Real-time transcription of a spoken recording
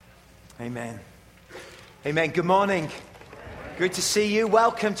Amen. Amen. Good morning. Good to see you.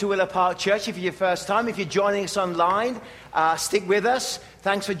 Welcome to Willow Park Church. If it's your first time, if you're joining us online, stick with us.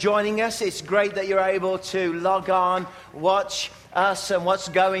 Thanks for joining us. It's great that you're able to log on, watch us and what's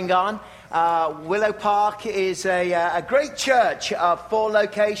going on. Willow Park is a great church of 4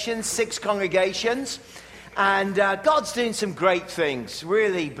 locations, 6 congregations. And God's doing some great things,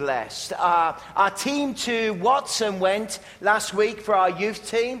 really blessed. Our team to Watson went last week for our youth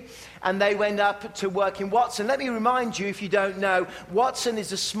team, and they went up to work in Watson. Let me remind you, if you don't know, Watson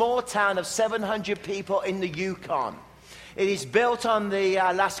is a small town of 700 people in the Yukon. It is built on the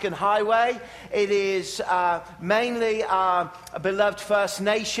Alaskan Highway. It is mainly our beloved First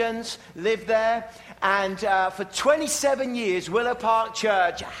Nations live there. And for 27 years, Willow Park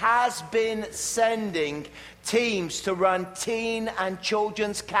Church has been sending teams to run teen and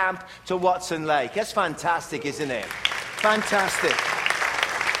children's camp to Watson Lake. That's fantastic, isn't it? Fantastic.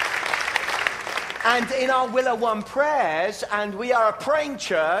 And in our Willow One prayers, and we are a praying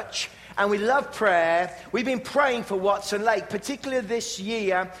church, and we love prayer. We've been praying for Watson Lake, particularly this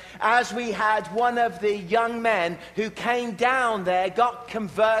year, as we had one of the young men who came down there, got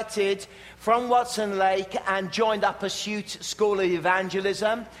converted from Watson Lake and joined our Pursuit School of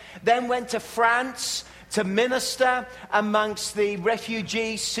Evangelism, then went to France to minister amongst the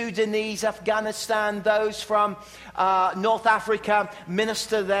refugees, Sudanese, Afghanistan, those from North Africa,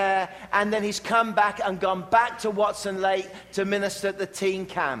 minister there, and then he's come back and gone back to Watson Lake to minister at the teen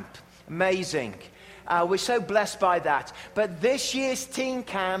camp. Amazing. We're so blessed by that. But this year's teen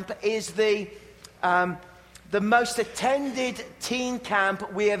camp is the most attended teen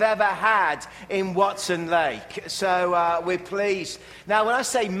camp we have ever had in Watson Lake. So we're pleased. Now, when I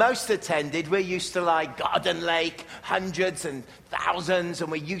say most attended, we're used to like Garden Lake, hundreds and thousands,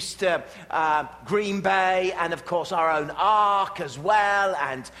 and we're used to Green Bay, and of course our own Ark as well,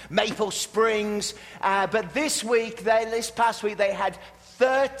 and Maple Springs. But this past week, they had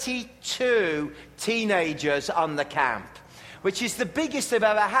 32 teenagers on the camp, which is the biggest they've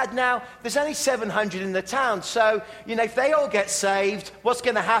ever had. Now, there's only 700 in the town, so, if they all get saved, what's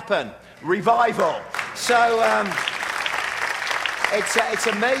going to happen? Revival. So, it's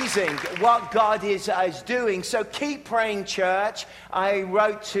amazing what God is doing. So keep praying, church. I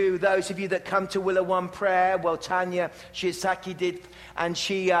wrote to those of you that come to Willow One Prayer. Well, Tanya Shiozaki did, and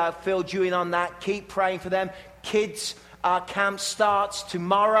she filled you in on that. Keep praying for them. Kids, our camp starts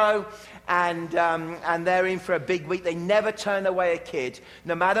tomorrow. And they're in for a big week. They never turn away a kid,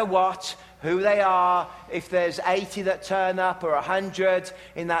 no matter what, who they are. If there's 80 that turn up or 100,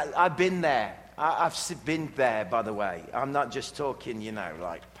 I've been there. I've been there, by the way. I'm not just talking,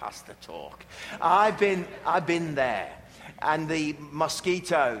 like pastor talk. I've been there. And the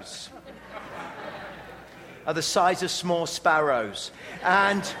mosquitoes are the size of small sparrows.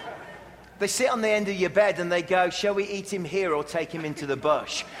 And they sit on the end of your bed and they go, shall we eat him here or take him into the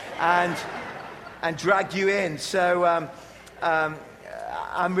bush? And drag you in. So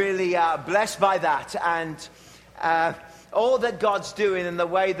I'm really blessed by that. And all that God's doing and the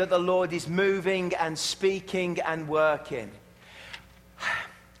way that the Lord is moving and speaking and working.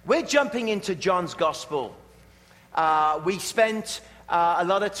 We're jumping into John's Gospel. We spent a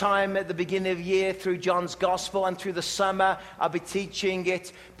lot of time at the beginning of the year through John's Gospel, and through the summer I'll be teaching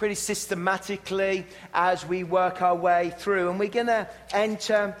it pretty systematically as we work our way through. And we're going to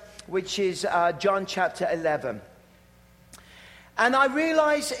enter, which is John chapter 11. And I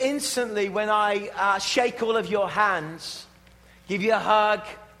realize instantly when I shake all of your hands, give you a hug,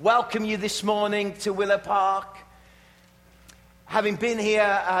 welcome you this morning to Willow Park. Having been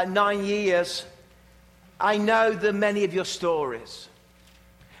here 9 years, I know the many of your stories.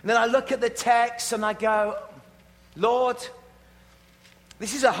 And then I look at the text and I go, Lord,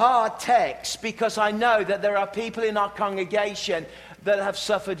 this is a hard text, because I know that there are people in our congregation that have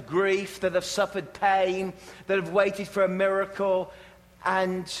suffered grief, that have suffered pain, that have waited for a miracle,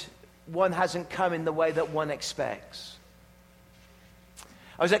 and one hasn't come in the way that one expects.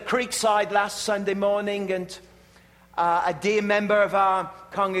 I was at Creekside last Sunday morning, and a dear member of our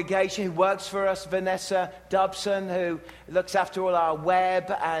congregation who works for us, Vanessa Dobson, who looks after all our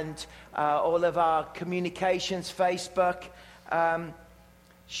web and all of our communications, Facebook.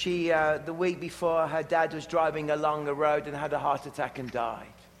 She, the week before, her dad was driving along the road and had a heart attack and died.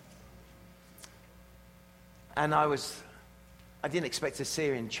 And I didn't expect to see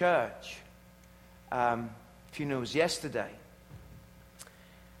her in church. Funeral was yesterday.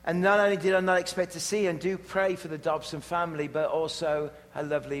 And not only did I not expect to see her, and do pray for the Dobson family, but also her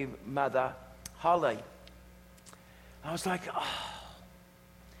lovely mother, Holly. I was like, oh,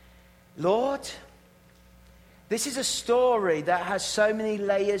 Lord, This is a story that has so many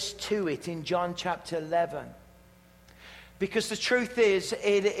layers to it in John chapter 11. Because the truth is,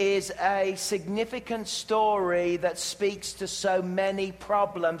 it is a significant story that speaks to so many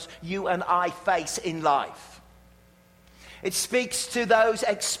problems you and I face in life. It speaks to those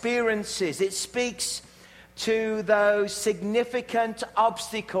experiences. It speaks to those significant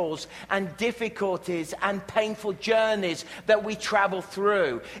obstacles and difficulties and painful journeys that we travel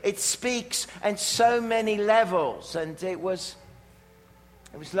through. It speaks on so many levels. And it was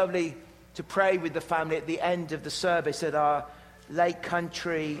lovely to pray with the family at the end of the service at our Lake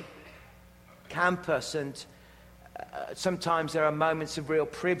Country campus. And sometimes there are moments of real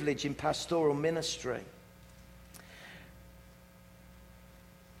privilege in pastoral ministry.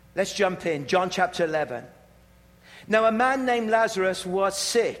 Let's jump in. John chapter 11. Now a man named Lazarus was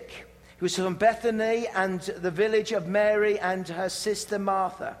sick. He was from Bethany and the village of Mary and her sister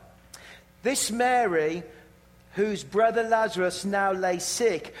Martha. This Mary, whose brother Lazarus now lay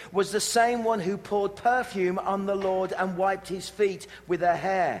sick, was the same one who poured perfume on the Lord and wiped his feet with her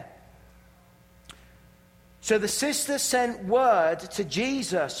hair. So the sister sent word to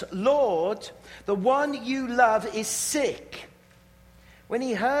Jesus, "Lord, the one you love is sick." When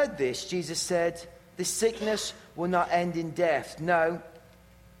he heard this, Jesus said, "This sickness will not end in death. No,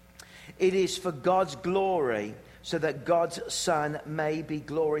 it is for God's glory, so that God's Son may be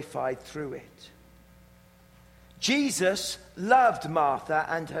glorified through it." Jesus loved Martha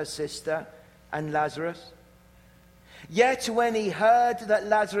and her sister and Lazarus. Yet when he heard that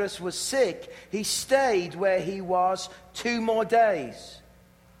Lazarus was sick, he stayed where he was 2 more days.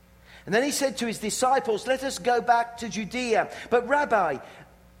 And then he said to his disciples, "Let us go back to Judea." "But Rabbi,"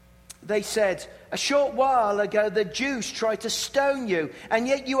 they said, "a short while ago the Jews tried to stone you, and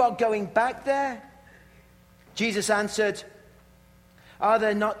yet you are going back there?" Jesus answered, "Are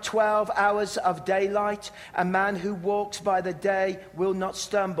there not 12 hours of daylight? A man who walks by the day will not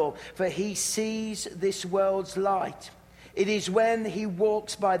stumble, for he sees this world's light. It is when he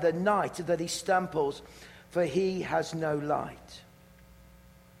walks by the night that he stumbles, for he has no light."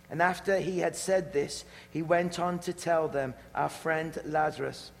 And after he had said this, he went on to tell them, "Our friend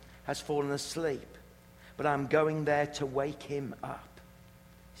Lazarus has fallen asleep, but I'm going there to wake him up."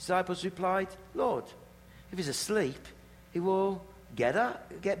 His disciples replied, "Lord, if he's asleep, he will get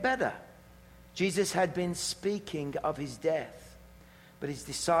better." Jesus had been speaking of his death, but his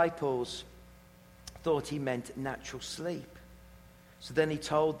disciples thought he meant natural sleep. So then he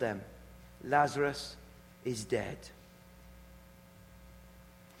told them, "Lazarus is dead."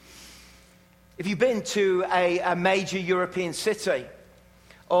 If you've been to a major European city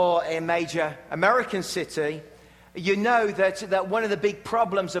or a major American city, you know that one of the big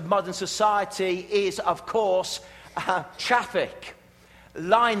problems of modern society is, of course, traffic,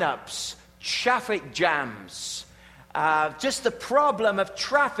 lineups, traffic jams. Just the problem of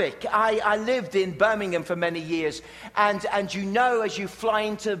traffic. I lived in Birmingham for many years, and you know, as you fly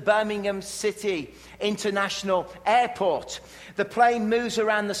into Birmingham City International Airport, the plane moves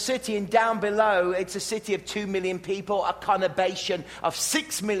around the city, and down below, it's a city of 2 million people, a conurbation of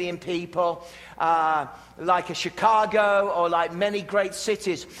 6 million people, like a Chicago or like many great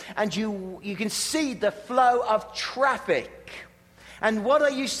cities. And you can see the flow of traffic. And what I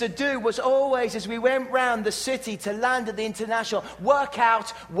used to do was always, as we went round the city to land at the International, work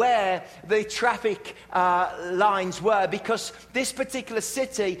out where the traffic lines were, because this particular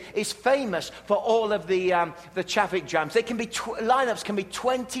city is famous for all of the traffic jams. They can be lineups can be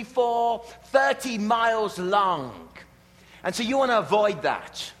 24, 30 miles long. And so you want to avoid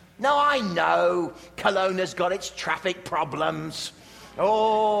that. Now, I know Kelowna's got its traffic problems.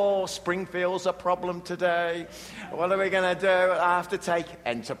 Oh, Springfield's a problem today. What are we going to do? I have to take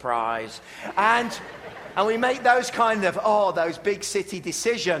Enterprise. And we make those kind of, those big city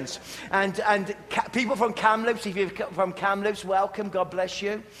decisions. And people from Kamloops, if you're from Kamloops, welcome, God bless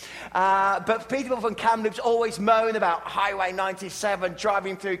you. But people from Kamloops always moan about Highway 97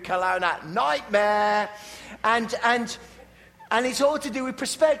 driving through Kelowna. Nightmare. And it's all to do with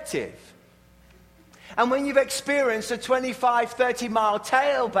perspective. And when you've experienced a 25, 30-mile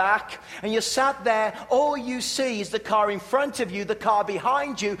tailback and you're sat there, all you see is the car in front of you, the car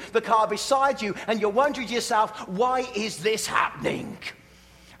behind you, the car beside you, and you're wondering to yourself, why is this happening?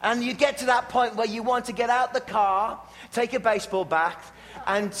 And you get to that point where you want to get out the car, take a baseball bat,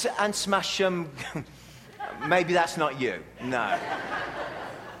 and smash them. Maybe that's not you. No.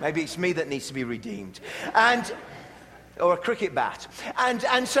 Maybe it's me that needs to be redeemed. Or a cricket bat.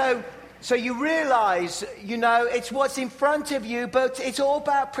 And so you realize, it's what's in front of you, but it's all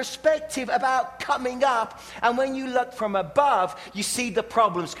about perspective, about coming up. And when you look from above, you see the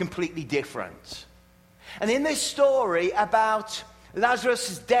problems completely different. And in this story about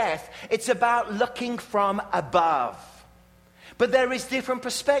Lazarus' death, it's about looking from above. But there is different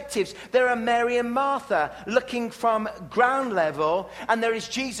perspectives. There are Mary and Martha looking from ground level, and there is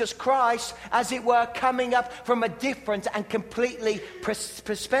Jesus Christ, as it were, coming up from a different and completely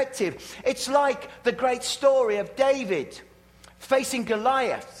perspective. It's like the great story of David facing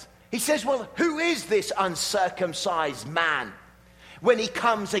Goliath. He says, well, who is this uncircumcised man when he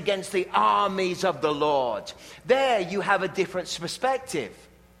comes against the armies of the Lord? There you have a different perspective.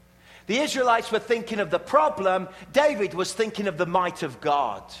 The Israelites were thinking of the problem. David was thinking of the might of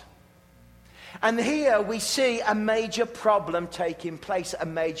God. And here we see a major problem taking place, a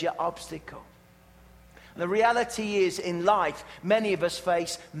major obstacle. The reality is, in life, many of us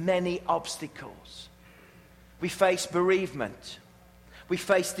face many obstacles. We face bereavement. We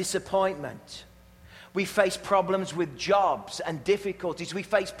face disappointment. We face problems with jobs and difficulties. We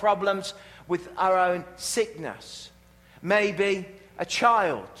face problems with our own sickness. Maybe a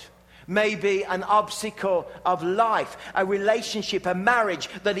child. Maybe an obstacle of life, a relationship, a marriage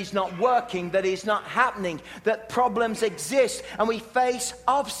that is not working, that is not happening, that problems exist, and we face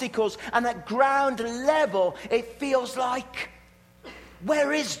obstacles. And at ground level, it feels like,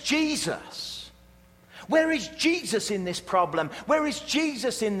 where is Jesus? Where is Jesus in this problem? Where is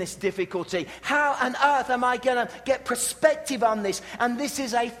Jesus in this difficulty? How on earth am I going to get perspective on this? And this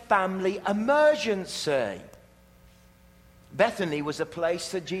is a family emergency. Bethany was a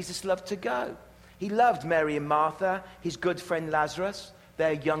place that Jesus loved to go. He loved Mary and Martha, his good friend Lazarus,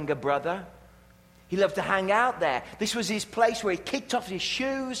 their younger brother. He loved to hang out there. This was his place where he kicked off his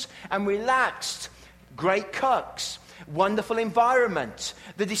shoes and relaxed. Great cooks. Wonderful environment.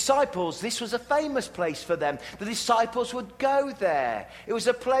 The disciples, this was a famous place for them. The disciples would go there. It was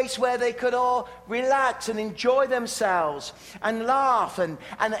a place where they could all relax and enjoy themselves and laugh and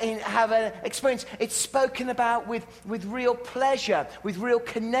have an experience. It's spoken about with real pleasure, with real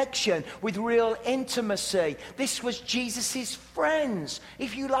connection, with real intimacy. This was Jesus' friends,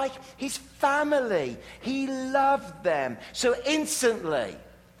 if you like, his family. He loved them. So instantly,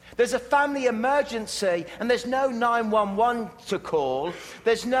 there's a family emergency, and there's no 911 to call.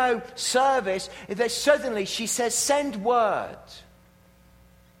 There's no service. There's suddenly, she says, send word.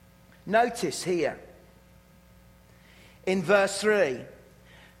 Notice here, in verse 3.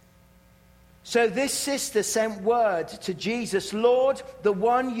 So this sister sent word to Jesus, Lord, the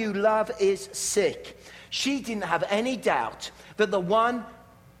one you love is sick. She didn't have any doubt that the one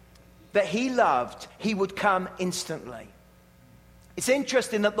that he loved, he would come instantly. It's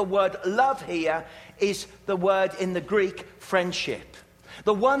interesting that the word love here is the word in the Greek friendship.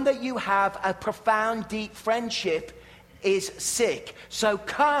 The one that you have a profound, deep friendship is sick. So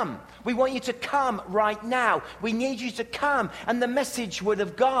come. We want you to come right now. We need you to come. And the message would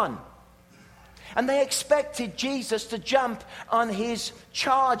have gone. And they expected Jesus to jump on his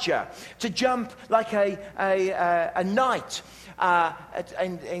charger, to jump like a knight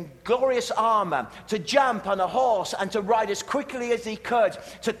in glorious armor, to jump on a horse and to ride as quickly as he could,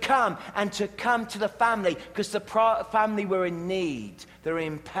 to come to the family, because the family were in need. They were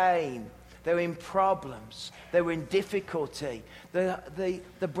in pain. They were in problems. They were in difficulty. The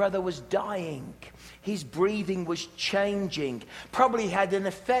brother was dying. His breathing was changing. Probably had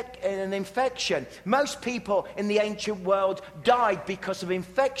an infection. Most people in the ancient world died because of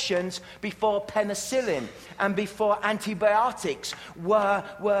infections before penicillin and before antibiotics were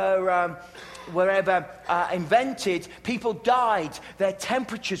ever invented. People died. Their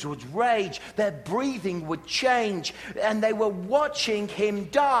temperatures would rage. Their breathing would change. And they were watching him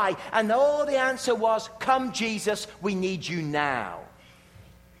die. And all the answer was, come Jesus, we need you now.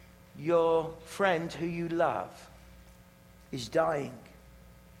 Your friend who you love is dying.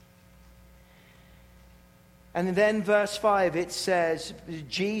 And then verse 5, it says,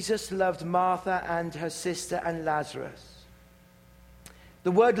 Jesus loved Martha and her sister and Lazarus.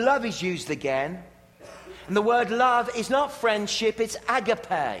 The word love is used again. And the word love is not friendship, it's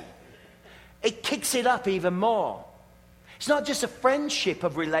agape. It kicks it up even more. It's not just a friendship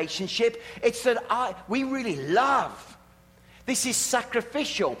of relationship, it's that we really love. This is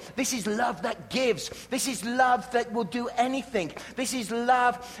sacrificial. This is love that gives. This is love that will do anything. This is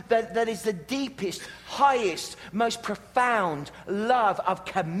love that is the deepest, highest, most profound love of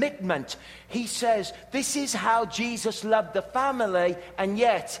commitment. He says, this is how Jesus loved the family, and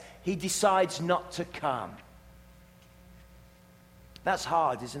yet he decides not to come. That's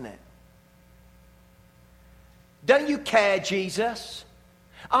hard, isn't it? Don't you care, Jesus?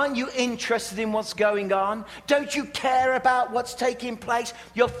 Aren't you interested in what's going on? Don't you care about what's taking place?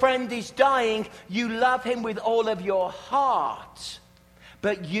 Your friend is dying. You love him with all of your heart.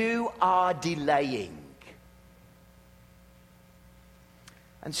 But you are delaying.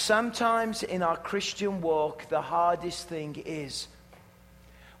 And sometimes in our Christian walk, the hardest thing is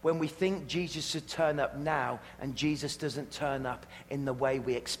when we think Jesus should turn up now and Jesus doesn't turn up in the way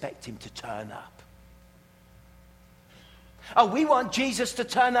we expect him to turn up. Oh, we want Jesus to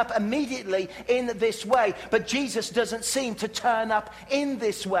turn up immediately in this way, but Jesus doesn't seem to turn up in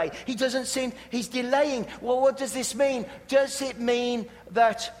this way. He's delaying. Well, what does this mean? Does it mean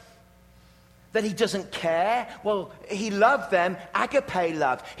that he doesn't care? Well, he loved them, agape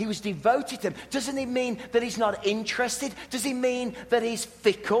love. He was devoted to them. Doesn't it mean that he's not interested? Does it mean that he's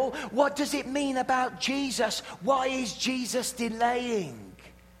fickle? What does it mean about Jesus? Why is Jesus delaying?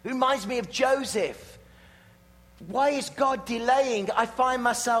 It reminds me of Joseph. Why is God delaying? I find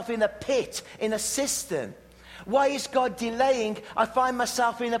myself in a pit, in a cistern. Why is God delaying? I find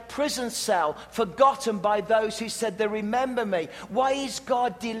myself in a prison cell, forgotten by those who said they remember me. Why is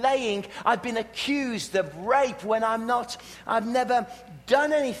God delaying? I've been accused of rape when I'm not. I've never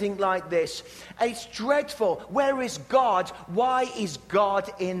done anything like this. It's dreadful. Where is God? Why is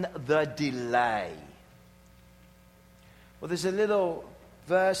God in the delay? Well, there's a little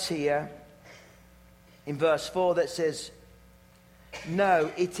verse here in verse 4 that says,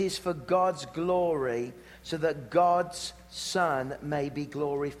 "No, it is for God's glory, so that God's Son may be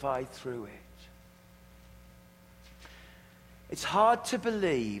glorified through it." It's hard to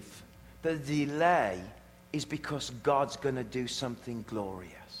believe that the delay is because God's going to do something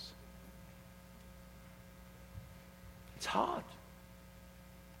glorious. It's hard.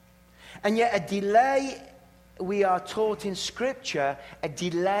 And yet a delay, we are taught in Scripture, a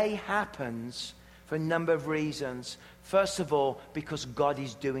delay happens for a number of reasons. First of all, because God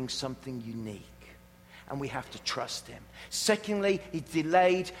is doing something unique, and we have to trust him. Secondly, it's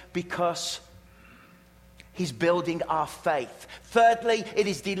delayed because he's building our faith. Thirdly, it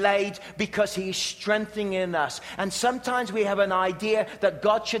is delayed because he is strengthening us. And sometimes we have an idea that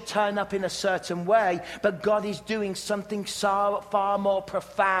God should turn up in a certain way, but God is doing something so far more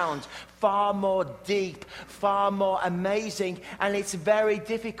profound, far more deep, far more amazing. And it's very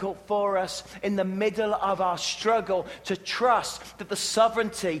difficult for us in the middle of our struggle to trust that the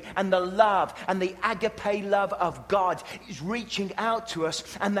sovereignty and the love and the agape love of God is reaching out to us,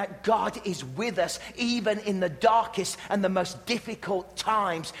 and that God is with us even in the darkest and the most difficult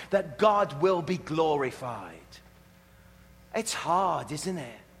times, that God will be glorified. It's hard, isn't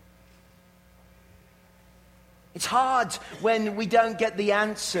it? It's hard when we don't get the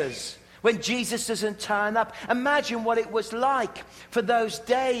answers, when Jesus doesn't turn up. Imagine what it was like for those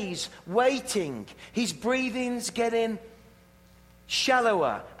days waiting. His breathing's getting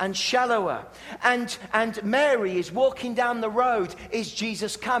shallower and shallower. And Mary is walking down the road. Is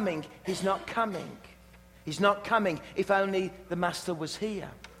Jesus coming? He's not coming. He's not coming. If only the Master was here.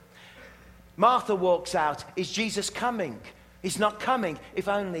 Martha walks out. Is Jesus coming? He's not coming. If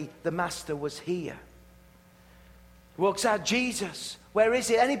only the Master was here. Walks out, Jesus. Where is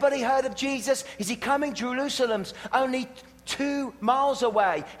he? Anybody heard of Jesus? Is he coming? Jerusalem's only 2 miles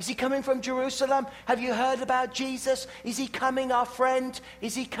away. Is he coming from Jerusalem? Have you heard about Jesus? Is he coming, our friend?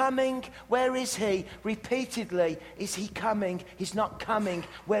 Is he coming? Where is he? Repeatedly, is he coming? He's not coming.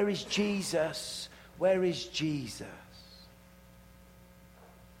 Where is Jesus? Where is Jesus?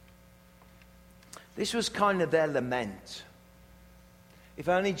 This was kind of their lament. If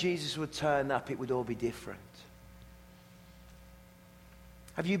only Jesus would turn up, it would all be different.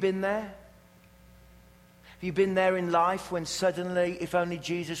 Have you been there? Have you been there in life when suddenly, if only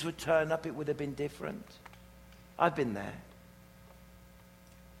Jesus would turn up, it would have been different? I've been there.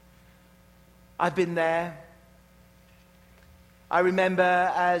 I've been there. I remember,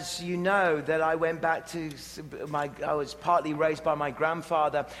 as you know, that I went back to I was partly raised by my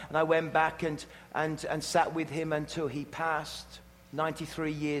grandfather, and I went back and sat with him until he passed,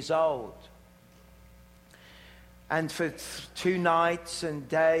 93 years old. And for 2 nights and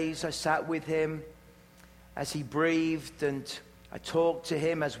days, I sat with him as he breathed, and I talked to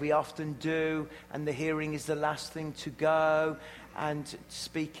him as we often do, and the hearing is the last thing to go, and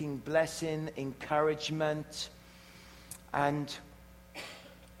speaking blessing, encouragement. And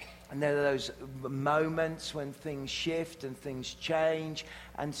there are those moments when things shift and things change,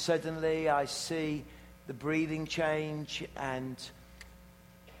 and suddenly I see the breathing change, and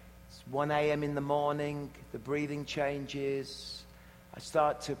it's 1 a.m. in the morning, the breathing changes. I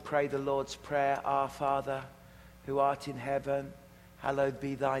start to pray the Lord's Prayer, Our Father, who art in heaven, hallowed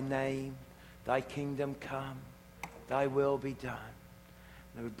be thy name, thy kingdom come, thy will be done.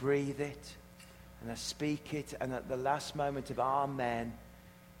 And I would breathe it, and I speak it, and at the last moment of Amen,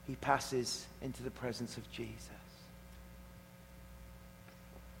 he passes into the presence of Jesus.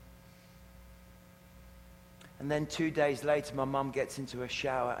 And then 2 days later, my mum gets into a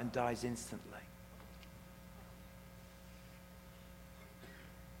shower and dies instantly.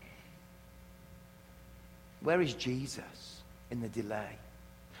 Where is Jesus in the delay?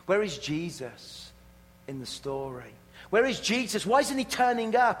 Where is Jesus in the story? Where is Jesus? Why isn't he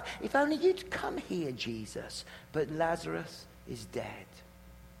turning up? If only you'd come here, Jesus. But Lazarus is dead.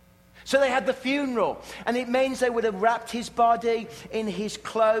 So they had the funeral, and it means they would have wrapped his body in his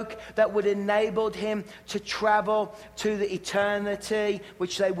cloak that would have enabled him to travel to the eternity,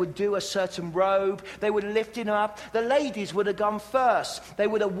 which they would do a certain robe. They would have lifted him up. The ladies would have gone first. They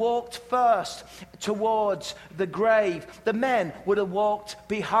would have walked first towards the grave. The men would have walked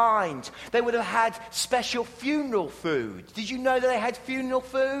behind. They would have had special funeral food. Did you know that they had funeral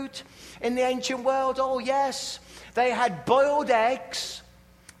food in the ancient world? Oh, yes. They had boiled eggs.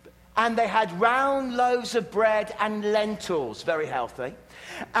 And they had round loaves of bread and lentils, very healthy.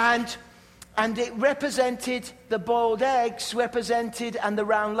 And it represented, the boiled eggs represented, and the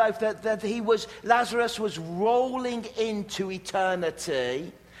round loaf, that Lazarus was rolling into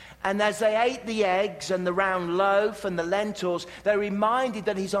eternity. And as they ate the eggs and the round loaf and the lentils, they're reminded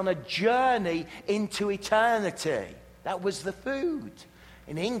that he's on a journey into eternity. That was the food.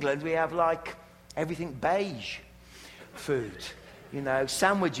 In England, we have like everything beige food. You know,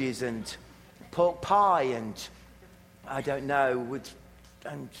 sandwiches and pork pie and, I don't know,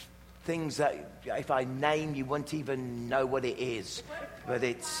 and things that if I name you wouldn't even know what it is. But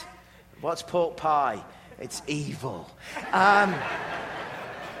what's pork pie? It's evil. But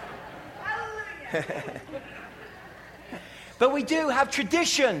we do have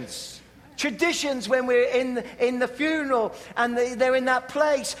traditions. Traditions when we're in the funeral and they're in that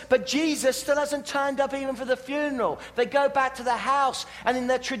place. But Jesus still hasn't turned up even for the funeral. They go back to the house, and in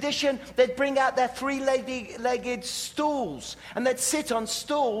their tradition, they'd bring out their three-legged stools. And they'd sit on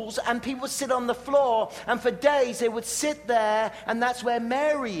stools, and people would sit on the floor. And for days, they would sit there, and that's where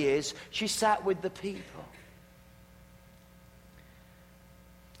Mary is. She sat with the people.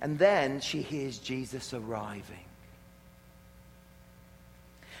 And then she hears Jesus arriving.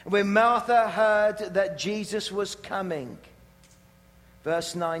 When Martha heard that Jesus was coming,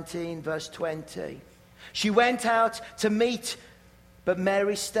 verse 19, verse 20, she went out to meet, but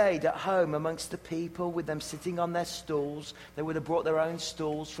Mary stayed at home amongst the people with them sitting on their stools. They would have brought their own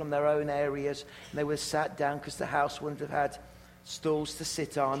stools from their own areas, and they would have sat down because the house wouldn't have had stools to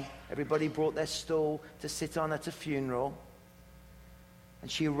sit on. Everybody brought their stool to sit on at a funeral.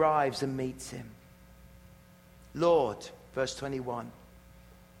 And she arrives and meets him. Lord, verse 21.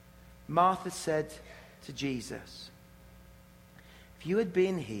 Martha said to Jesus, if you had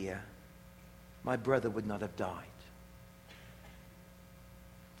been here, my brother would not have died.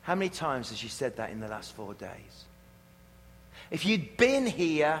 How many times has she said that in the last 4 days? If you'd been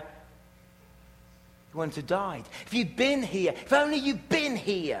here, he wouldn't have died. If you'd been here, if only you'd been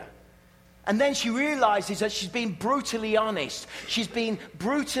here. And then she realizes that she's been brutally honest. She's been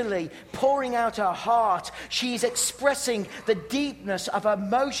brutally pouring out her heart. She's expressing the deepness of her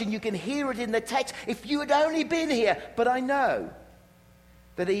emotion. You can hear it in the text. If you had only been here. But I know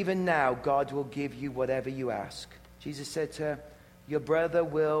that even now God will give you whatever you ask. Jesus said to her, your brother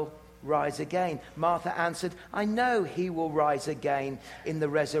will rise again. Martha answered, I know he will rise again in the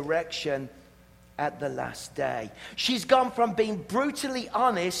resurrection at the last day. She's gone from being brutally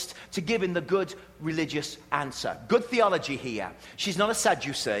honest to giving the good religious answer. Good theology here. She's not a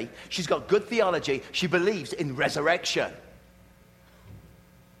Sadducee. She's got good theology. She believes in resurrection.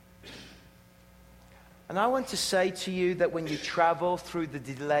 And I want to say to you that when you travel through the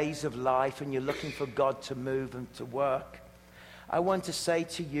delays of life and you're looking for God to move and to work, I want to say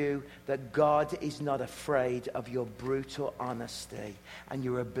to you that God is not afraid of your brutal honesty and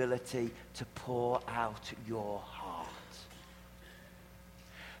your ability to pour out your heart.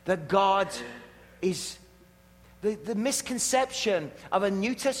 That God is... The misconception of a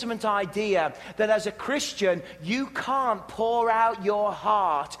New Testament idea that as a Christian, you can't pour out your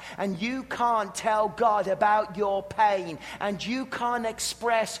heart and you can't tell God about your pain and you can't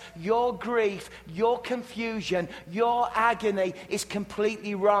express your grief, your confusion, your agony is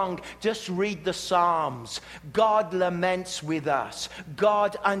completely wrong. Just read the Psalms. God laments with us.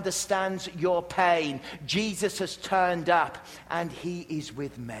 God understands your pain. Jesus has turned up and he is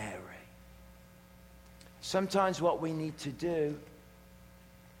with Mary. Sometimes what we need to do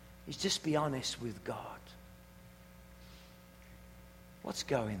is just be honest with God. What's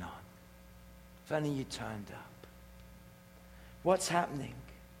going on? If only you turned up. What's happening?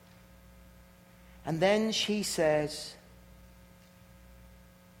 And then she says,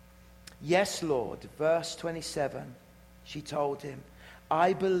 yes, Lord. Verse 27, she told him,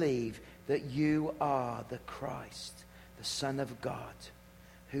 I believe that you are the Christ, the Son of God,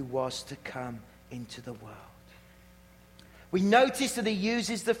 who was to come into the world. We notice that he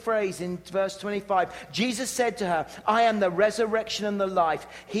uses the phrase in verse 25. Jesus said to her, I am the resurrection and the life.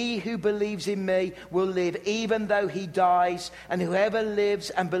 He who believes in me will live even though he dies, and whoever lives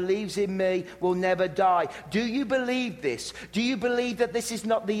and believes in me will never die. Do you believe this? Do you believe that this is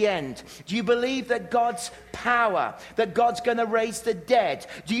not the end? Do you believe that God's power, that God's going to raise the dead?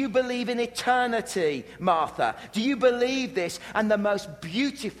 Do you believe in eternity, Martha? Do you believe this? And the most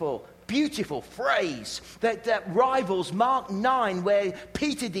beautiful phrase that rivals Mark 9, where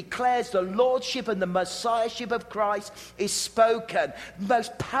Peter declares the lordship and the messiahship of Christ, is spoken. The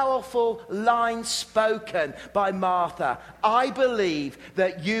most powerful line spoken by Martha. I believe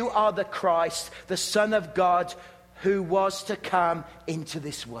that you are the Christ, the Son of God, who was to come into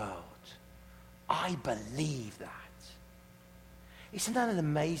this world. I believe that. Isn't that an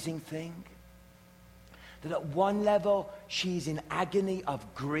amazing thing? That at one level, she's in agony of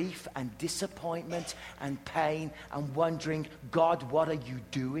grief and disappointment and pain and wondering, God, what are you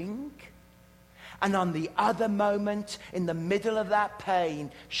doing? And on the other moment, in the middle of that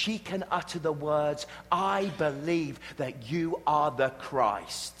pain, she can utter the words, I believe that you are the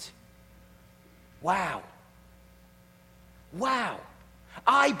Christ. Wow. Wow.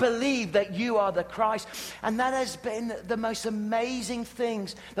 I believe that you are the Christ. And that has been the most amazing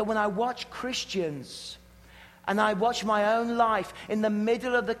things, that when I watch Christians and I watch my own life in the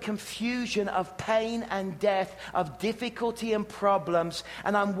middle of the confusion of pain and death, of difficulty and problems,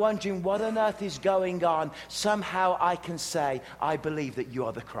 and I'm wondering what on earth is going on, somehow I can say, I believe that you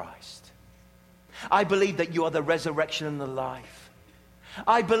are the Christ. I believe that you are the resurrection and the life.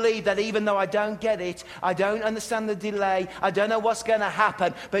 I believe that even though I don't get it, I don't understand the delay, I don't know what's going to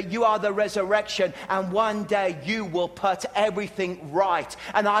happen, but you are the resurrection, and one day you will put everything right,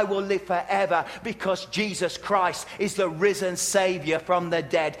 and I will live forever because Jesus Christ is the risen Savior from the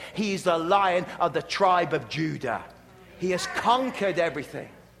dead. He is the Lion of the tribe of Judah. He has conquered everything.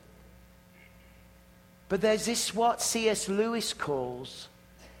 But there's this what C.S. Lewis calls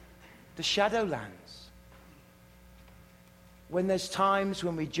the Shadowlands. When there's times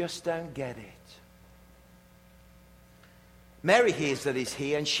when we just don't get it. Mary hears that he's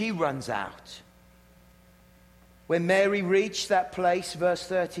here and she runs out. When Mary reached that place, verse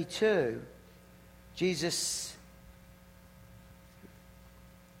 32, Jesus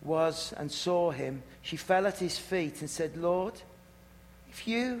was and saw him. She fell at his feet and said, Lord, if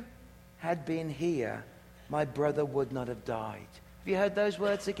you had been here, my brother would not have died. Have you heard those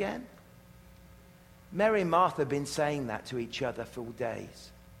words again? Mary and Martha have been saying that to each other for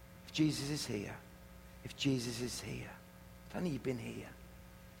days. If Jesus is here, if Jesus is here, if only you'd been here,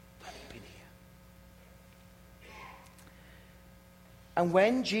 if only you'd been here. And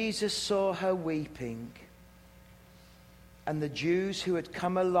when Jesus saw her weeping, and the Jews who had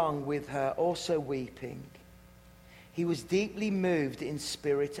come along with her also weeping, he was deeply moved in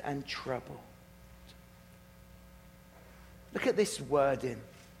spirit and troubled. Look at this wording.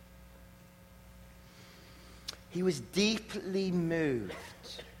 He was deeply moved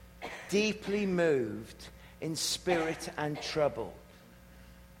in spirit and trouble.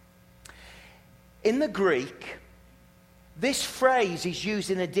 In the Greek, this phrase is used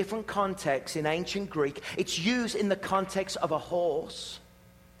in a different context in ancient Greek. It's used in the context of a horse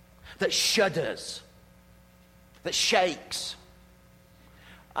that shudders, that shakes.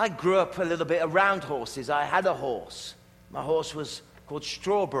 I grew up a little bit around horses. I had a horse. My horse was called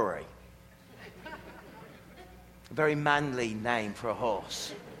Strawberry. A very manly name for a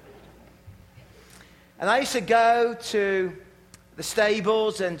horse. And I used to go to the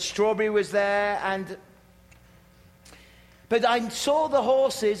stables and Strawberry was there, but I saw the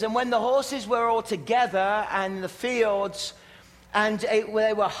horses, and when the horses were all together and in the fields, and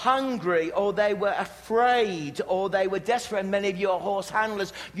they were hungry or they were afraid or they were desperate, and many of you are horse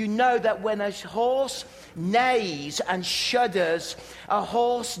handlers, you know that when a horse neighs and shudders, a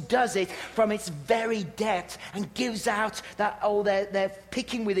horse does it from its very depth and gives out that, oh, they're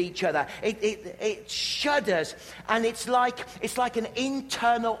picking with each other. It shudders, and it's like an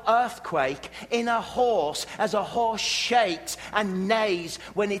internal earthquake in a horse as a horse shakes and neighs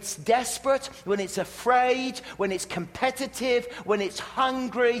when it's desperate, when it's afraid, when it's competitive, when it's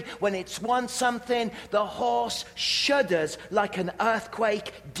hungry, when it wants something. The horse shudders like an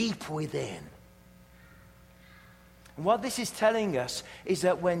earthquake deep within. And what this is telling us is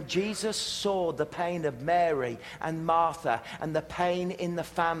that when Jesus saw the pain of Mary and Martha and the pain in the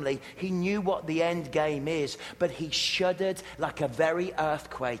family, he knew what the end game is, but he shuddered like a very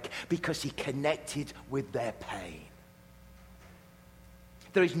earthquake because he connected with their pain.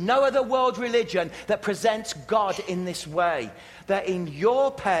 There is no other world religion that presents God in this way. That in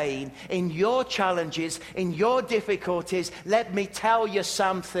your pain, in your challenges, in your difficulties, let me tell you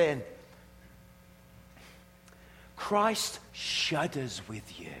something. Christ shudders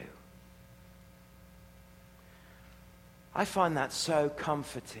with you. I find that so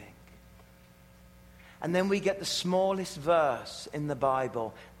comforting. And then we get the smallest verse in the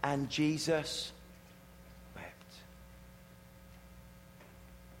Bible, and Jesus wept.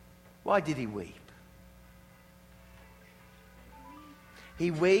 Why did he weep? He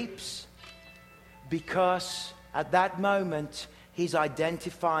weeps because at that moment he's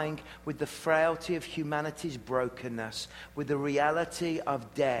identifying with the frailty of humanity's brokenness, with the reality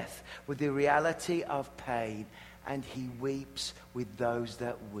of death, with the reality of pain, and he weeps with those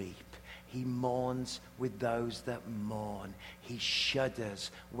that weep. He mourns with those that mourn. He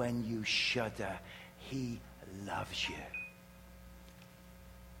shudders when you shudder. He loves you.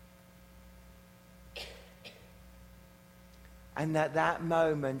 And at that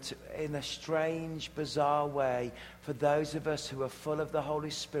moment, in a strange, bizarre way, for those of us who are full of the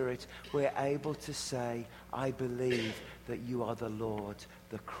Holy Spirit, we're able to say, I believe that you are the Lord,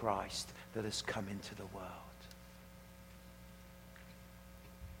 the Christ that has come into the world.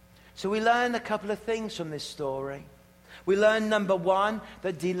 So we learn a couple of things from this story. We learn, number one,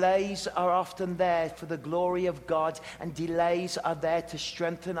 that delays are often there for the glory of God, and delays are there to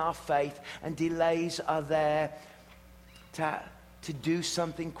strengthen our faith, and delays are there to do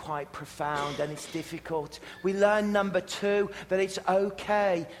something quite profound, and it's difficult. We learn, number two, that it's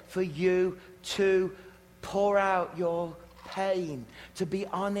okay for you to pour out your pain, to be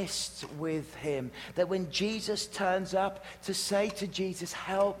honest with him. That when Jesus turns up, to say to Jesus,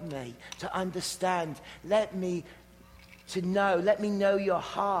 help me to understand, let me know your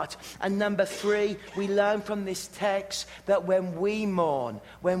heart. And number three, we learn from this text that when we mourn,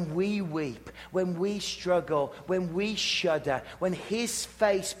 when we weep, when we struggle, when we shudder, when his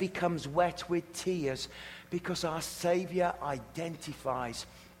face becomes wet with tears, because our Savior identifies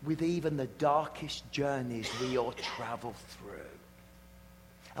with even the darkest journeys we all travel through.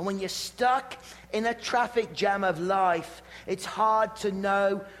 And when you're stuck in a traffic jam of life, it's hard to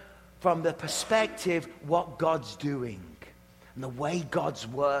know from the perspective what God's doing, and the way God's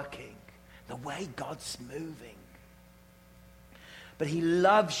working, the way God's moving. But he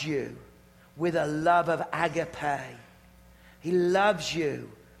loves you with a love of agape. He loves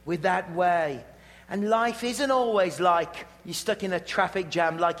you with that way. And life isn't always like you're stuck in a traffic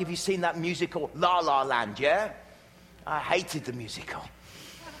jam, like if you've seen that musical La La Land, yeah? I hated the musical.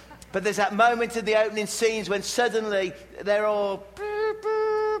 But there's that moment in the opening scenes when suddenly they're all boop,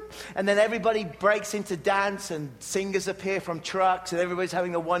 boop, and then everybody breaks into dance and singers appear from trucks and everybody's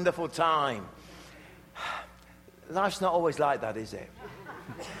having a wonderful time. Life's not always like that, is it?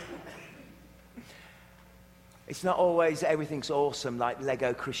 It's not always everything's awesome like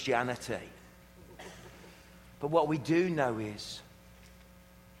Lego Christianity. But what we do know is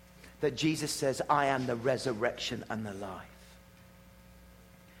that Jesus says, I am the resurrection and the life.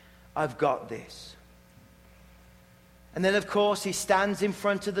 I've got this. And then, of course, he stands in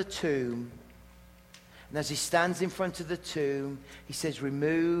front of the tomb. And as he stands in front of the tomb, he says,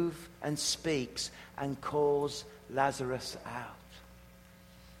 remove, and speaks and calls Lazarus out.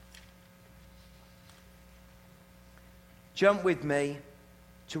 Jump with me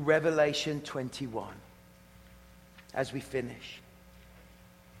to Revelation 21 as we finish.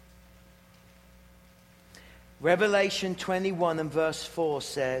 Revelation 21 and verse 4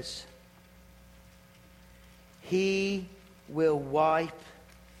 says, he will wipe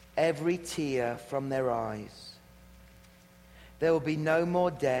every tear from their eyes. There will be no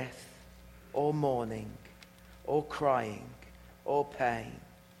more death or mourning or crying or pain.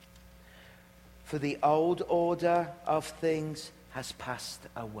 For the old order of things has passed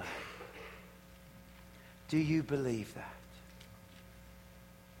away. Do you believe that?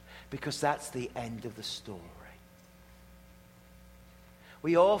 Because that's the end of the story.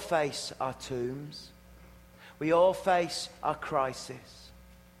 We all face our tombs. We all face our crisis.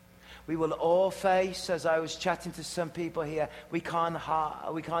 We will all face, as I was chatting to some people here, we can't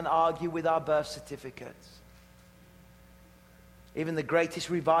argue with our birth certificates. Even the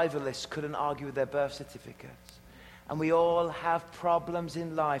greatest revivalists couldn't argue with their birth certificates. And we all have problems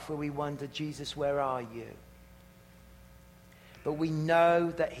in life where we wonder, Jesus, where are you? But we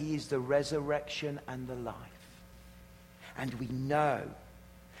know that he is the resurrection and the life. And we know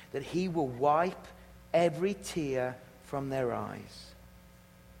that he will wipe every tear from their eyes.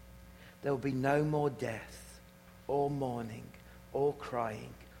 There will be no more death or mourning or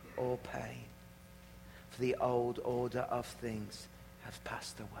crying or pain. For the old order of things have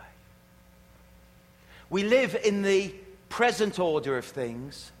passed away. We live in the present order of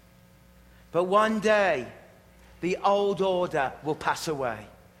things, but one day the old order will pass away.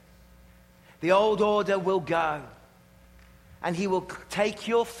 The old order will go, and he will take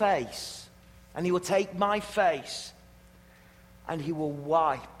your face, and he will take my face, and he will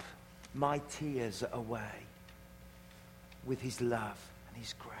wipe my tears away with his love and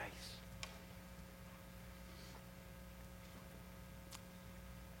his grace.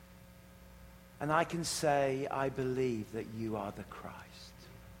 And I can say, I believe that you are the Christ.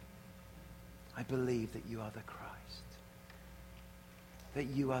 I believe that you are the Christ. That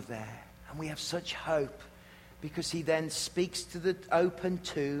you are there. And we have such hope, because he then speaks to the open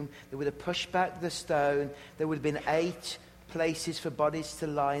tomb. They would have pushed back the stone. There would have been 8 places for bodies to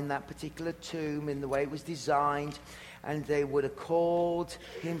lie in that particular tomb in the way it was designed. And they would have called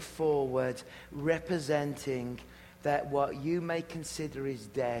him forward, representing that what you may consider is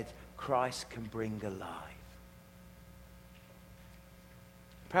dead, Christ can bring alive.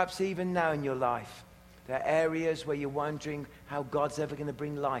 Perhaps even now in your life, there are areas where you're wondering how God's ever going to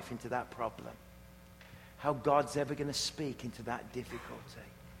bring life into that problem. How God's ever going to speak into that difficulty.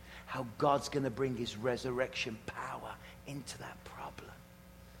 How God's going to bring his resurrection power into that problem.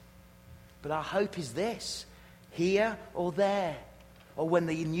 But our hope is this, here or there, or when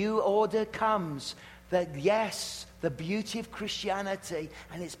the new order comes, that yes, the beauty of Christianity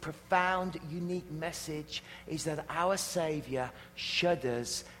and its profound, unique message is that our Savior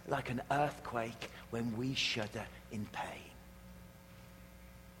shudders like an earthquake when we shudder in pain.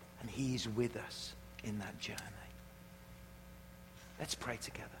 And he is with us in that journey. Let's pray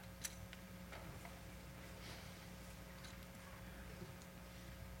together.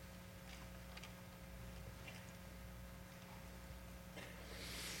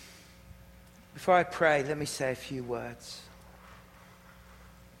 Before I pray, let me say a few words.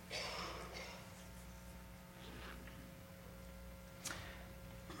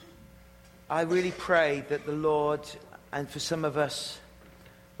 I really pray that the Lord, and for some of us,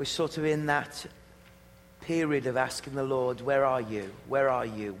 we're sort of in that period of asking the Lord, where are you? Where are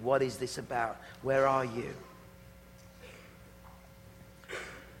you? What is this about? Where are you?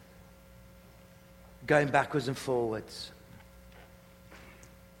 Going backwards and forwards.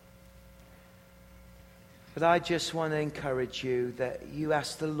 But I just want to encourage you that you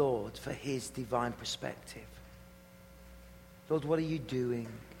ask the Lord for his divine perspective. Lord, what are you doing?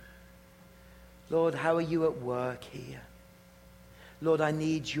 Lord, how are you at work here? Lord, I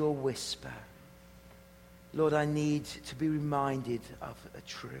need your whisper. Lord, I need to be reminded of a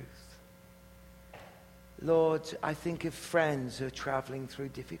truth. Lord, I think of friends who are traveling through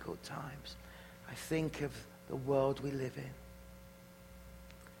difficult times. I think of the world we live in.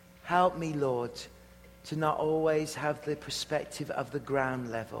 Help me, Lord, to not always have the perspective of the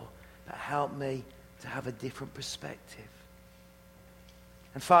ground level, but help me to have a different perspective.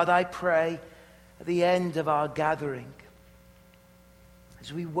 And Father, I pray at the end of our gathering,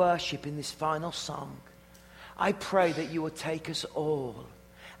 as we worship in this final song, I pray that you will take us all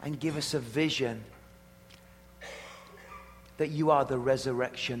and give us a vision that you are the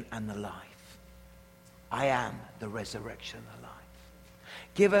resurrection and the life. I am the resurrection and the life.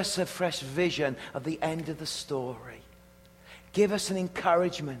 Give us a fresh vision of the end of the story. Give us an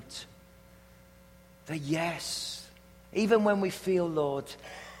encouragement that yes, even when we feel, Lord,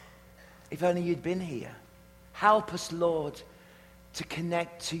 if only you'd been here. Help us, Lord, to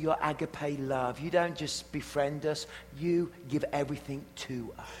connect to your agape love. You don't just befriend us, you give everything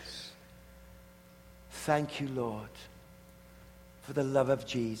to us. Thank you, Lord, for the love of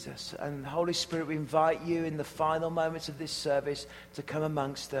Jesus. And Holy Spirit, we invite you in the final moments of this service to come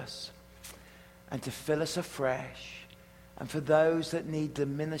amongst us and to fill us afresh. And for those that need the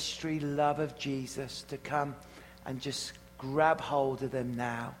ministry love of Jesus, to come and just grab hold of them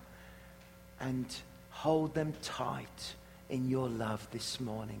now and hold them tight in your love this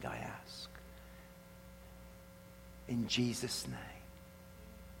morning, I ask. In Jesus' name.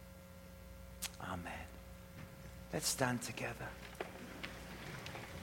 Amen. Let's stand together.